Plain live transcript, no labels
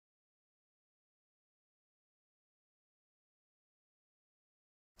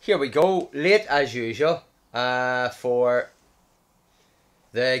Here we go, late as usual, for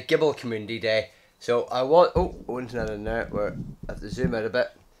the GIBBLE Community Day. So I want, Owen's not in there, I have to zoom out a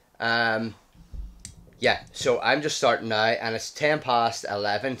bit. Yeah, so I'm just starting now and it's 10 past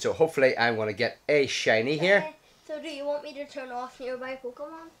 11, so hopefully I'm going to get a shiny here. So do you want me to turn off nearby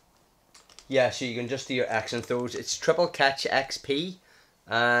Pokemon? Yeah, so you can just do your X and throws. It's triple catch XP,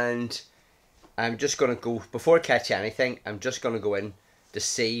 and I'm just going to go, before I catch anything, I'm just going to go in to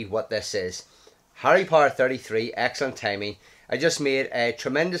see what this is. Harry Potter 33, excellent timing. I just made a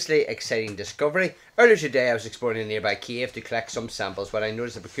tremendously exciting discovery. Earlier today I was exploring a nearby cave to collect some samples when I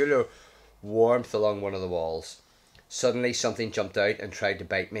noticed a peculiar warmth along one of the walls. Suddenly something jumped out and tried to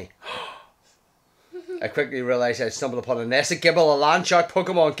bite me. I quickly realised I had stumbled upon a nest of GIBBLE, a land shark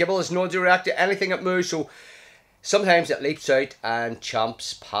Pokemon. GIBBLE is known to react to anything that moves, so sometimes it leaps out and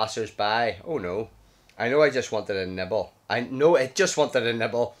chomps passers-by. Oh no. I know I just wanted a nibble. I know it just wanted a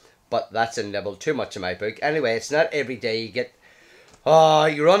nibble, but that's a nibble too much in my book. Anyway, it's not every day you get...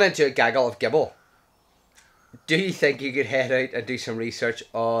 you run into a gaggle of GIBBLE. Do you think you could head out and do some research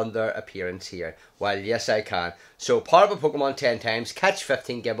on their appearance here? Well, yes I can. So, power up a Pokemon 10 times, catch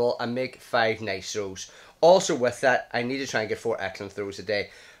 15 GIBBLE, and make 5 nice throws. Also with that, I need to try and get 4 excellent throws a day.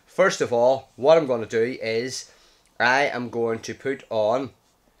 First of all, what I'm going to do is, I am going to put on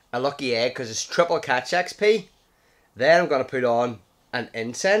a lucky egg, because it's triple catch XP. Then I'm going to put on an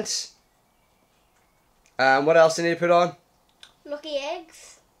incense. And what else do I need to put on? Lucky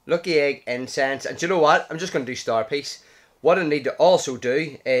eggs. Lucky egg, incense, and do you know what? I'm just going to do star piece. What I need to also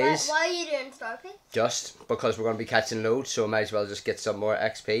do is... Why are you doing star piece? Just because we're going to be catching loads, so I might as well just get some more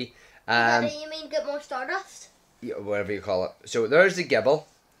XP. You mean get more Stardust? Yeah, whatever you call it. So there's the GIBBLE,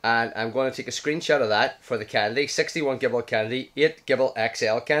 and I'm going to take a screenshot of that for the candy. 61 GIBBLE candy, 8 GIBBLE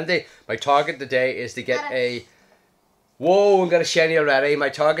XL candy. My target today is to get a... Whoa, I'm going to shiny already. My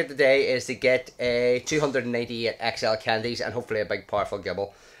target today is to get a 298 XL candies and hopefully a big powerful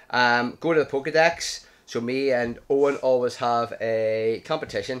GIBBLE. Go to the Pokedex. So me and Owen always have a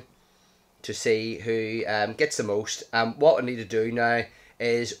competition to see who gets the most. What I need to do now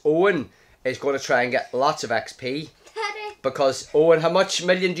is Owen is going to try and get lots of XP. Daddy. Because Owen, how much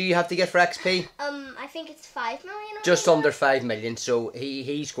million do you have to get for XP? I think it's 5 million. Just under 5 million, so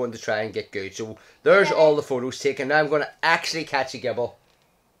he's going to try and get good. So there's all the photos taken. Now I'm going to actually catch a GIBBLE.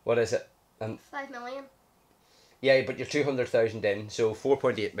 What is it? 5 million. Yeah, but you're 200,000 in, so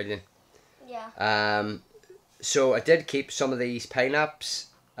 4.8 million. Yeah. So I did keep some of these pineapples.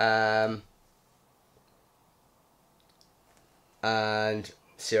 And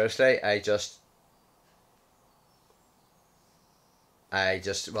seriously, I just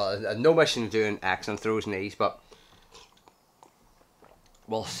well, no mission doing accent throws and these, but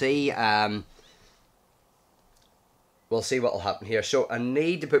we'll see. We'll see what will happen here. So I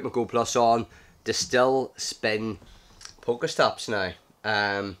need to put my Go Plus on to still spin Pokestops now.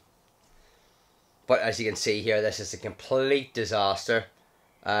 But as you can see here, this is a complete disaster.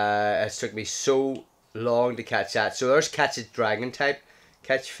 It took me so long to catch that. So there's catch a dragon type,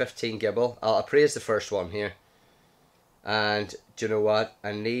 catch 15 GIBBLE. I'll appraise the first one here. And do you know what?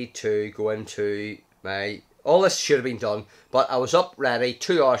 I need to go into my... All this should have been done, but I was up ready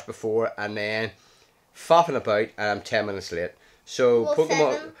 2 hours before and then faffing about and I'm 10 minutes late. So well,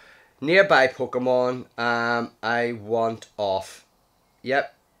 Pokemon... 7. Nearby Pokemon, I want off.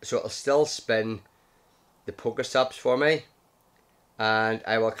 Yep, so it'll still spin the Pokestops for me. And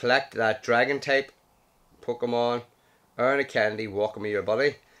I will collect that dragon type Pokemon, earn a candy, walking with your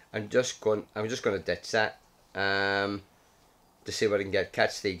buddy. I'm just going to ditch that. To see what I can get.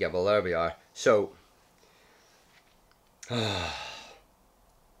 Catch the GIBBLE. There we are. So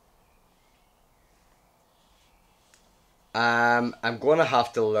I'm going to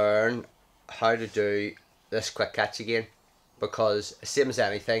have to learn how to do this quick catch again, because same as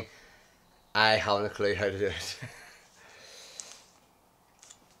anything, I haven't a clue how to do it.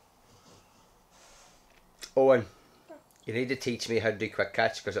 Owen, you need to teach me how to do quick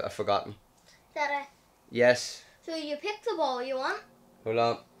catch because I've forgotten. Daddy. Yes. So you pick the ball you want. Hold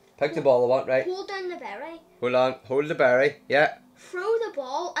on. Pick the ball I want, right? Hold down the berry. Hold on. Hold the berry. Yeah. Throw the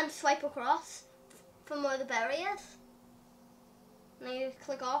ball and swipe across from where the berry is. Now you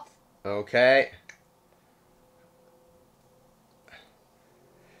click off. Okay.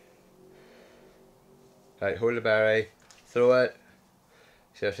 Right, hold the berry. Throw it.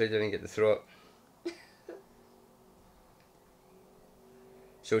 Seriously, didn't get to throw it.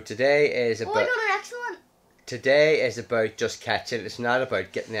 So today is about... Oh, I got an excellent. Today is about just catching. It's not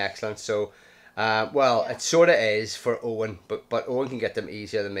about getting the excellent. So, well, it sort of is for Owen, but Owen can get them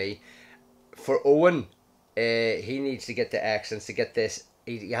easier than me. For Owen, he needs to get the excellence to get this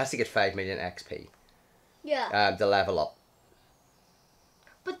he has to get 5 million XP Yeah. to level up.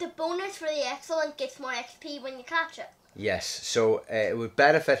 But the bonus for the excellent gets more XP when you catch it. Yes, so it would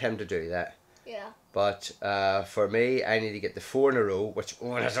benefit him to do that. Yeah. But for me, I need to get the 4 in a row, which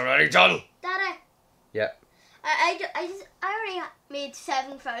Owen has already done. Daddy. Yeah. I already made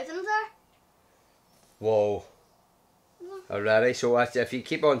 7,000 there. Whoa. Already, so if you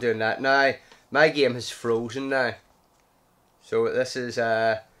keep on doing that now, my game has frozen now. So this is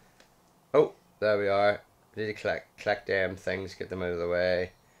oh, there we are. Need to collect them things, get them out of the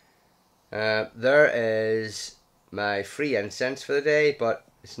way. There is my free incense for the day, but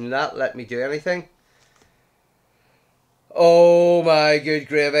it's not letting me do anything. Oh my good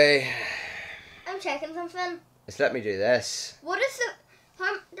gravy. I'm checking something. It's let me do this. What is the...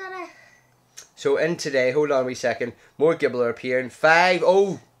 Daddy. So in today, hold on a wee second, more GIBBLE are appearing. 5,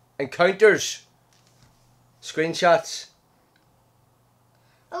 oh, encounters. Screenshots.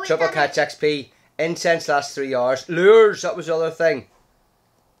 Oh, wait, Triple Daddy. catch XP. Incense lasts 3 hours. Lures, that was the other thing.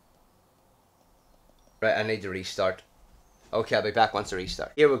 Right, I need to restart. Okay, I'll be back once I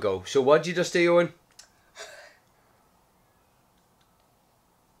restart. Here we go. So what'd you just do, Owen?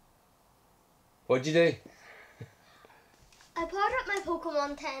 What'd you do? I powered up my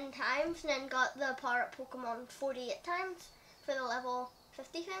Pokemon 10 times and then got the power up Pokemon 48 times for the level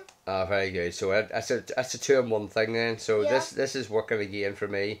 50 thing. Oh, very good. So that's a 2-in-1 thing then. So Yeah. this is working again for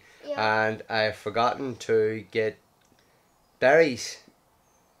me. Yeah. And I've forgotten to get berries.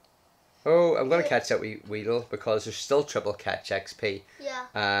 Oh, I'm going to catch that Weedle because there's still triple catch XP. Yeah.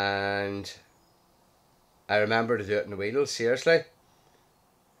 And I remember to do it in the Weedle, seriously.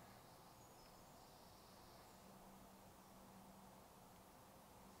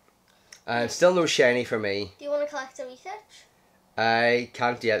 And still no shiny for me. Do you want to collect the research? I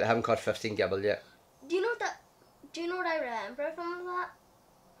can't yet. I haven't caught 15 GIBBLE yet. Do you know what I remember from that?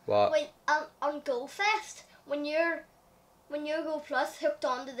 What? When on Go Fest, when your Go Plus hooked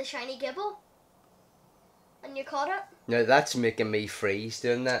onto the shiny GIBBLE and you caught it. Now that's making me freeze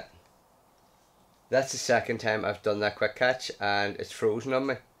doing that. That's the second time I've done that quick catch and it's frozen on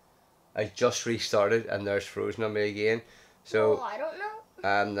me. I just restarted and there's frozen on me again. So Oh, I don't know.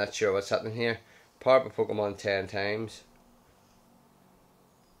 I'm not sure what's happening here. Power up a Pokemon 10 times.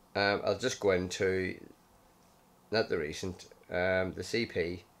 I'll just go into, not the recent, the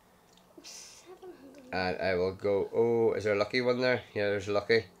CP. 700. And I will go, oh, is there a lucky one there? Yeah, there's a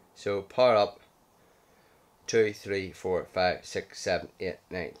lucky. So power up 2, 3, 4, 5, 6, 7, 8,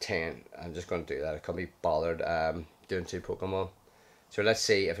 9, 10. I'm just going to do that. I can't be bothered doing 2 Pokemon. So let's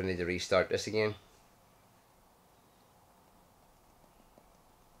see if I need to restart this again.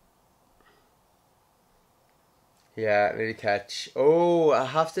 Yeah, I need to catch. Oh, I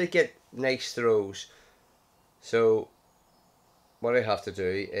have to get nice throws. So what I have to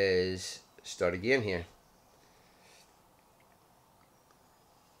do is start again here.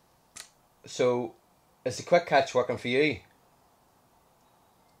 So is the quick catch working for you?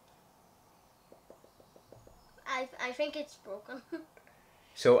 I think it's broken.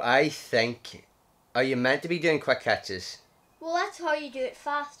 So I think, are you meant to be doing quick catches? Well, that's how you do it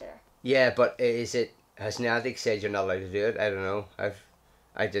faster. Yeah, but is it, has Niantic said you're not allowed to do it? I don't know.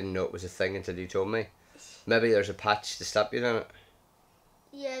 I didn't know it was a thing until you told me. Maybe there's a patch to stop you doing it.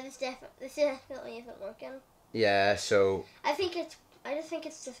 Yeah, this definitely isn't working. Yeah, so I just think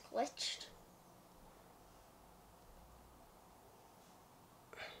it's just glitched.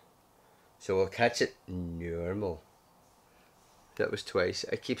 so we'll catch it normal. That was twice.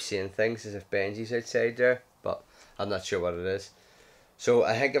 I keep saying things as if Benji's outside there, but I'm not sure what it is. So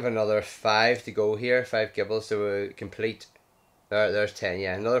I think of another 5 to go here, 5 GIBBLEs to complete. There's 10,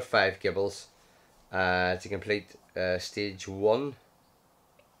 yeah, another 5 GIBBLEs to complete stage 1.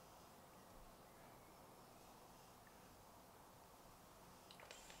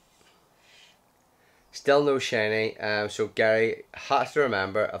 Still no shiny. So Gary has to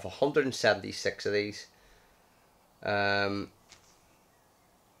remember of 176 of these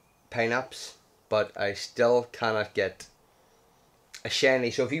pineapples, but I still cannot get a shiny.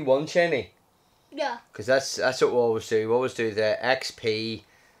 So if you won shiny, Yeah. because that's what we always do. We always do the XP,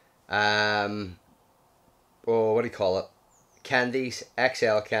 or what do you call it? Candies,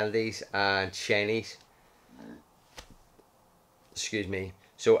 XL candies, and shinies. Excuse me.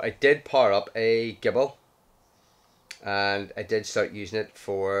 So I did power up a GIBBLE, and I did start using it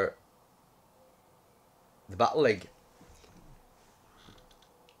for the Battle League.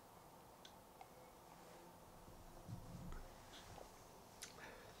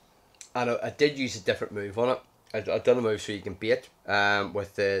 And I did use a different move on it. I've done a move so you can bait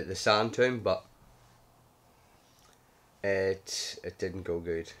with the sand tomb, but it didn't go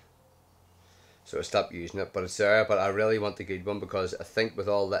good. So I stopped using it, but it's there. But I really want the good one because I think with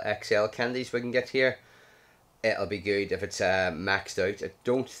all the XL candies we can get here, it'll be good if it's maxed out. I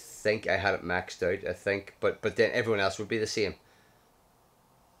don't think I had it maxed out. I think, but then everyone else would be the same.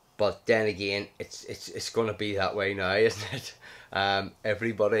 But then again, it's gonna be that way now, isn't it?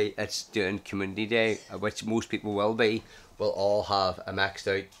 Everybody that's doing Community Day, which most people will all have a maxed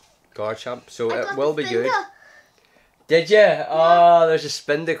out Garchomp, so it will be good. Did you? Yeah. Oh, there's a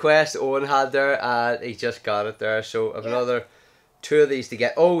Spinda quest Owen had there, and he just got it there. So I've another 2 of these to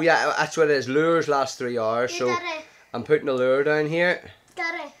get. Oh yeah, that's what it is. Lures last 3 hours. So I'm putting a lure down here.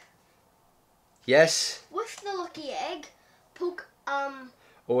 Daddy. Yes. With the lucky egg,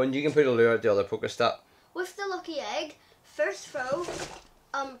 Oh, and you can put a lure at the other Pokestop. With the lucky egg, first throw,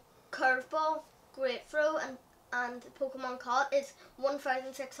 curveball, great throw, and Pokemon caught is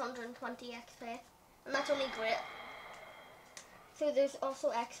 1,620 XP, and that's only great. So there's also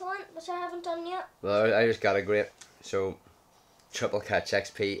excellent, which I haven't done yet. Well, I just got a great. So triple catch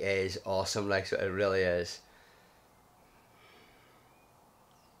XP is awesome, like, so it really is.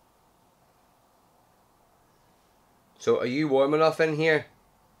 So are you warm enough in here,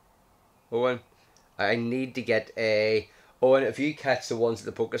 Owen? I need to get a... Owen, if you catch the ones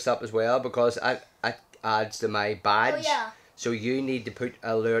at the Pokestop as well, because it adds to my badge. Oh yeah. So you need to put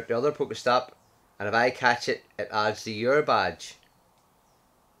a lure at the other Pokestop, and if I catch it, it adds to your badge.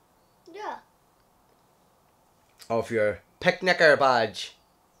 Yeah. Of your picnicker badge.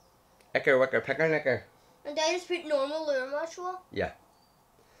 Icker wicker picnicker. And I just put normal lure module. Yeah.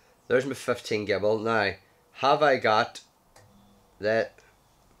 There's my 15 Gibble. Now, have I got that?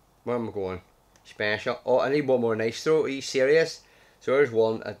 Where am I going? Special. Oh, I need one more nice throw. Are you serious? So there's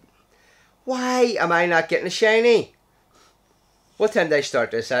one. Why am I not getting a shiny? What time did I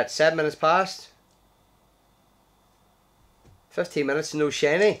start this at? 7 minutes past? 15 minutes, no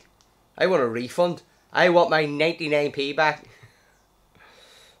shiny. I want a refund. I want my 99p back.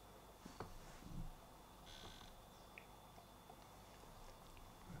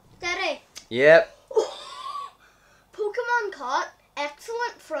 Daddy. Yep. Pokemon caught,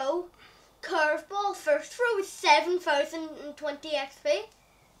 excellent throw, curveball, first throw is 7,020 XP.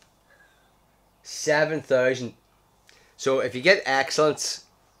 7,000. So if you get excellence,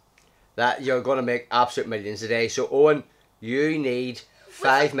 that you're going to make absolute millions a day. So Owen, you need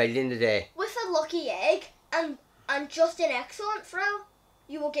 5 million a day. With a lucky egg and just an excellent throw,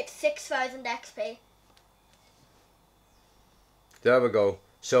 you will get 6,000 XP. There we go.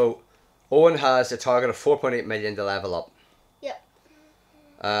 So Owen has a target of 4.8 million to level up. Yep.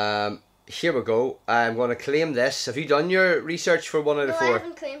 Here we go. I'm going to claim this. Have you done your research for 1 out of 4? No, I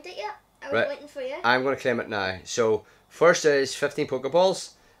haven't claimed it yet. I was waiting for you. I'm going to claim it now. So first is 15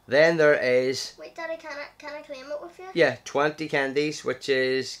 Pokeballs. Then there is... Wait, Daddy, can I claim it with you? Yeah, 20 candies, which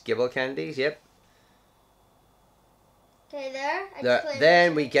is GIBLE candies, yep. Okay, there.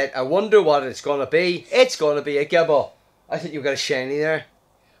 Then we get... I wonder what it's going to be. It's going to be a GIBLE. I thought you got a shiny there.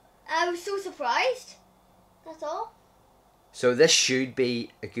 I was so surprised. That's all. So this should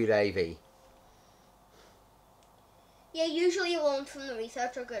be a good IV. Yeah, usually loans from the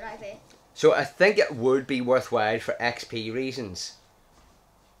research are good IV. So I think it would be worthwhile for XP reasons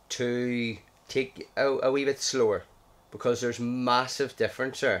to take a wee bit slower, because there's massive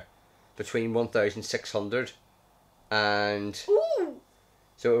difference there between 1,600 and... Ooh!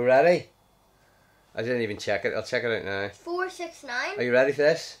 So we're ready? I didn't even check it. I'll check it out now. 469. Are you ready for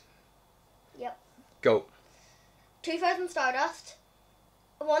this? Yep. Go. 2,000 Stardust,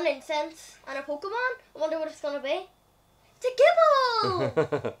 1 Incense, and a Pokemon. I wonder what it's gonna be. It's a GIBLE!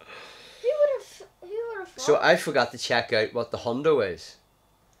 Who would have thought? So I forgot to check out what the hundo is.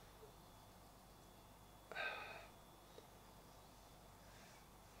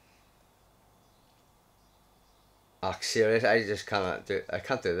 Oh, serious? I just cannot do. I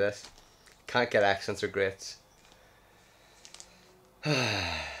can't do this. Can't get accents or grits. Blah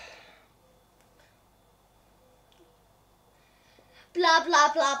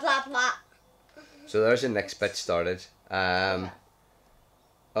blah blah blah blah. So there's the next bit started.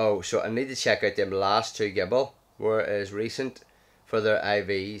 Oh, so I need to check out them last 2 GIBLE, where it is recent, for their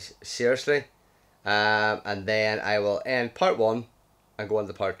IVs. Seriously. And then I will end part 1 and go on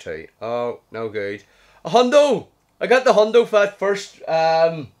to part 2. Oh, no good. A hundo! I got the hundo for that first,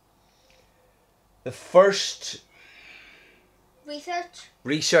 the first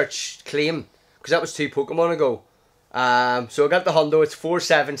research claim, because that was 2 Pokemon ago. So I got the hundo. It's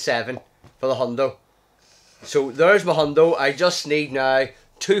 477 for the hundo. So there's my hundo. I just need now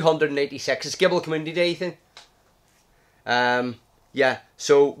 286. It's GIBLE Community Day, Ethan. Yeah.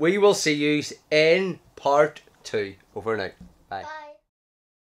 So we will see you in part 2. Over and out. Bye. Bye.